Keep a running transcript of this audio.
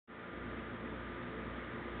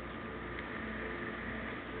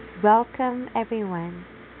Welcome, everyone.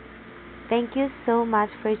 Thank you so much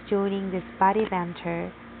for joining this Body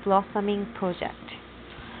Venture Blossoming Project.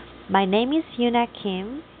 My name is Yuna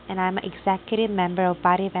Kim, and I'm an executive member of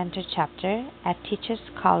Body Venture Chapter at Teachers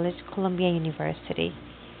College, Columbia University.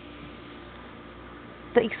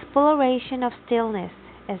 The exploration of stillness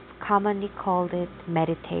is commonly called it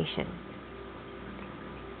meditation.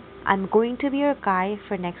 I'm going to be your guide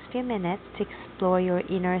for next few minutes to explore your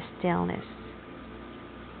inner stillness.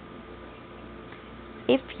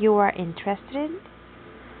 If you are interested,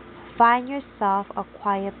 find yourself a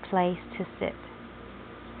quiet place to sit.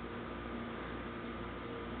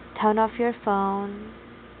 Turn off your phone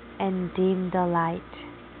and dim the light.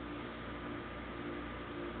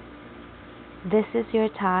 This is your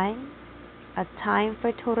time, a time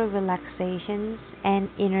for total relaxation and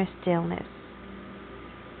inner stillness.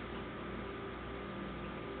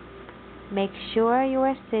 Make sure you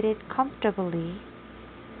are seated comfortably.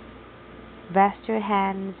 Rest your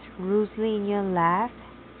hands loosely in your lap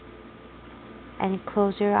and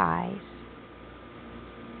close your eyes.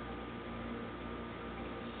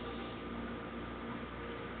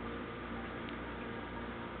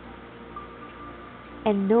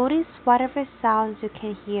 And notice whatever sounds you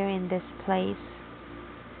can hear in this place.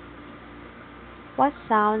 What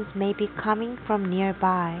sounds may be coming from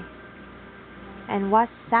nearby, and what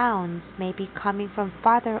sounds may be coming from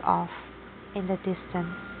farther off in the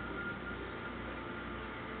distance.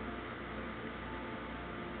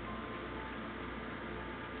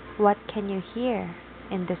 What can you hear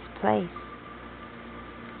in this place?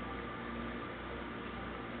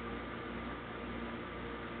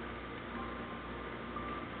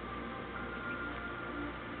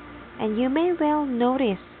 And you may well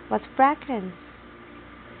notice what fragrance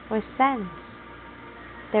or scent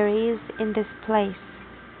there is in this place.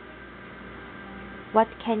 What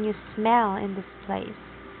can you smell in this place?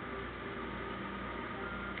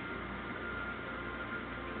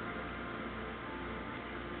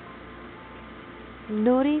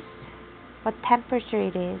 Notice what temperature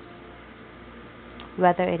it is,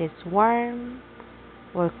 whether it is warm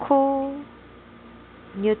or cool,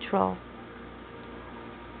 neutral.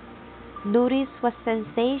 Notice what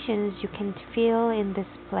sensations you can feel in this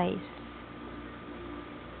place.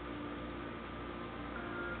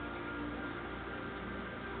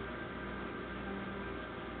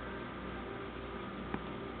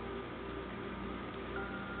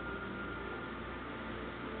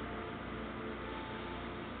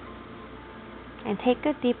 And take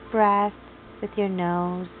a deep breath with your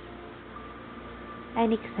nose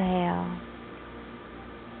and exhale.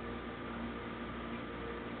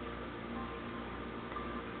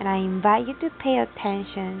 And I invite you to pay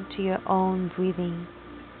attention to your own breathing.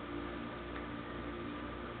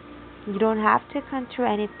 You don't have to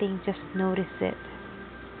control anything, just notice it.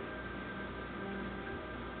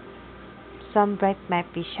 Some breath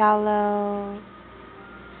might be shallow,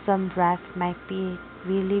 some breath might be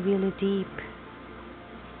really, really deep.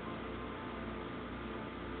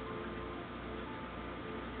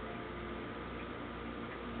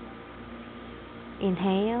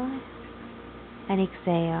 Inhale and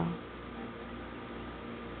exhale.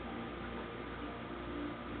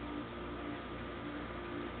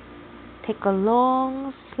 Take a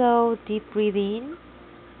long, slow, deep breath in.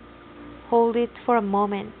 Hold it for a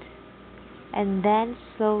moment and then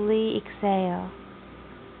slowly exhale,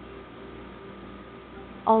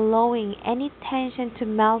 allowing any tension to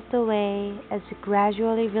melt away as you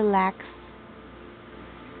gradually relax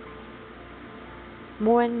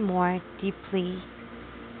more and more deeply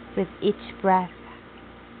with each breath.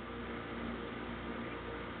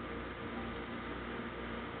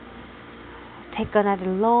 Take another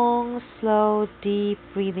long, slow, deep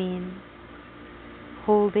breath in.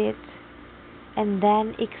 Hold it and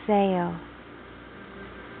then exhale.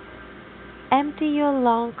 Empty your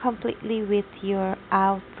lung completely with your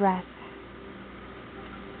out breath.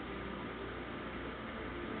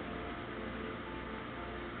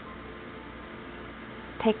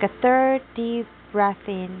 Take a third deep breath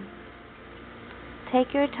in.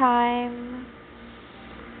 Take your time.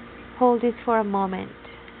 Hold it for a moment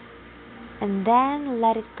and then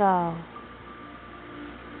let it go.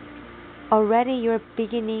 Already you're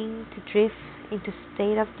beginning to drift into a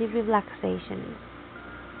state of deep relaxation.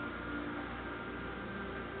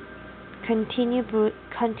 Continue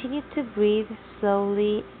to breathe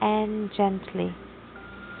slowly and gently.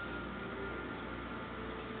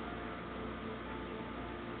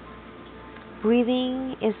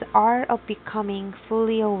 Breathing is the art of becoming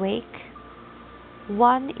fully awake,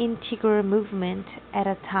 one integral movement at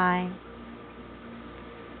a time.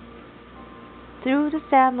 Through the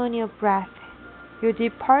ceremony of breath, Your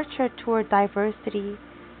departure toward diversity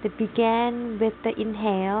that began with the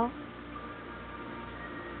inhale,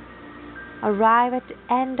 arrive at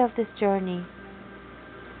the end of this journey.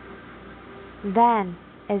 Then,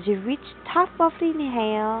 as you reach top of the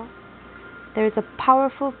inhale, there is a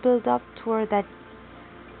powerful build-up toward that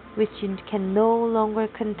which you can no longer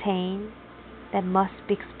contain, that must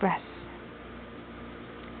be expressed.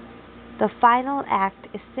 The final act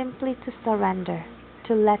is simply to surrender,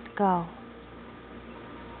 to let go.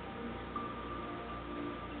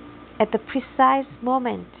 At the precise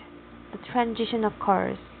moment the transition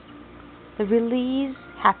occurs, the release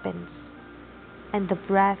happens, and the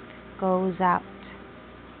breath goes out.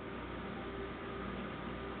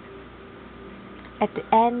 At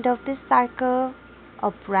the end of this cycle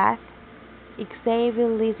of breath, exhale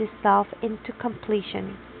releases itself into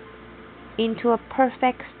completion, into a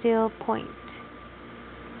perfect still point,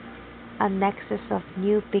 a nexus of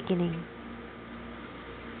new beginning.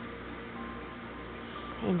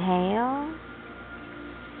 Inhale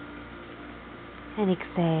and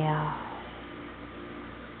exhale.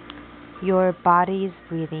 Your body is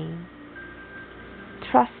breathing.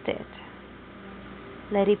 Trust it.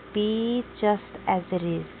 Let it be just as it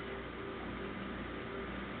is.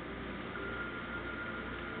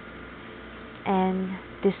 And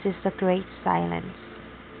this is the great silence.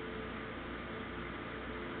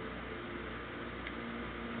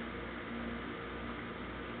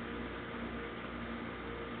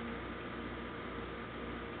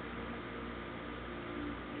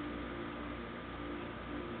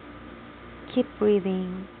 Keep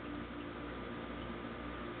breathing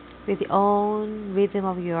with your own rhythm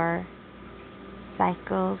of your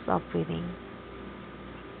cycles of breathing,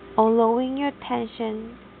 allowing your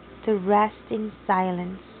attention to rest in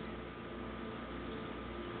silence.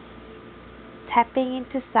 Tapping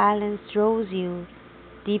into silence draws you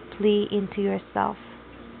deeply into yourself.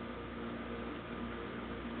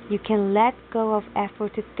 You can let go of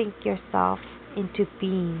effort to think yourself into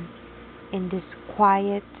being in this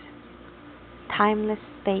quiet, timeless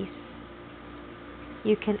space.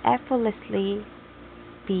 You can effortlessly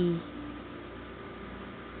be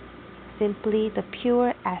simply the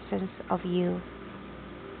pure essence of you,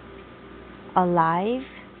 alive,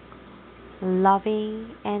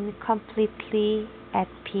 loving, and completely at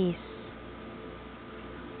peace.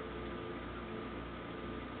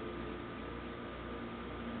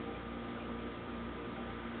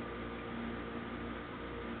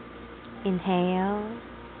 Inhale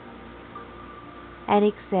and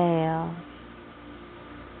exhale.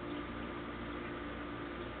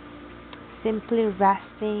 Simply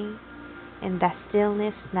resting in that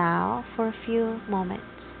stillness now for a few moments.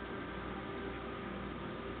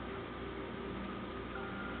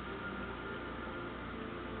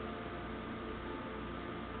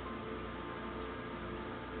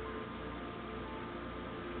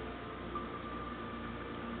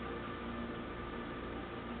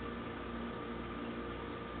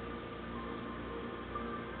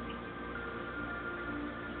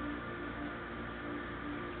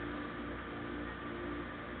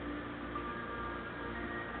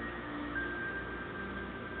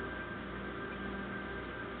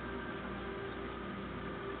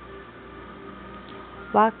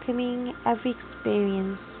 Welcoming every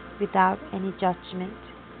experience without any judgment.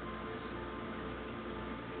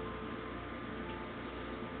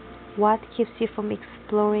 What keeps you from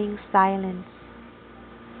exploring silence?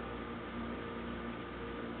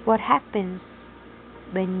 What happens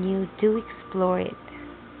when you do explore it?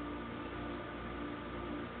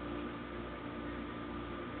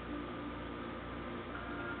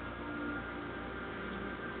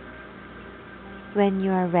 When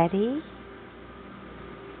you are ready,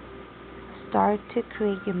 start to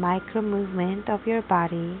create a micro movement of your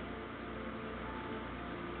body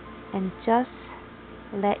and just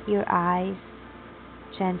let your eyes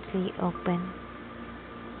gently open.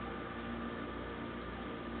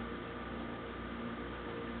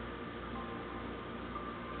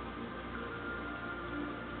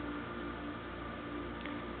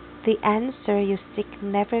 The answer you seek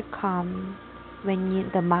never come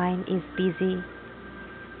when the mind is busy.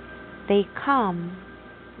 They come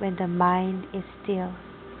when the mind is still.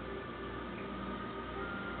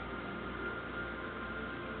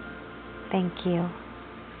 Thank you.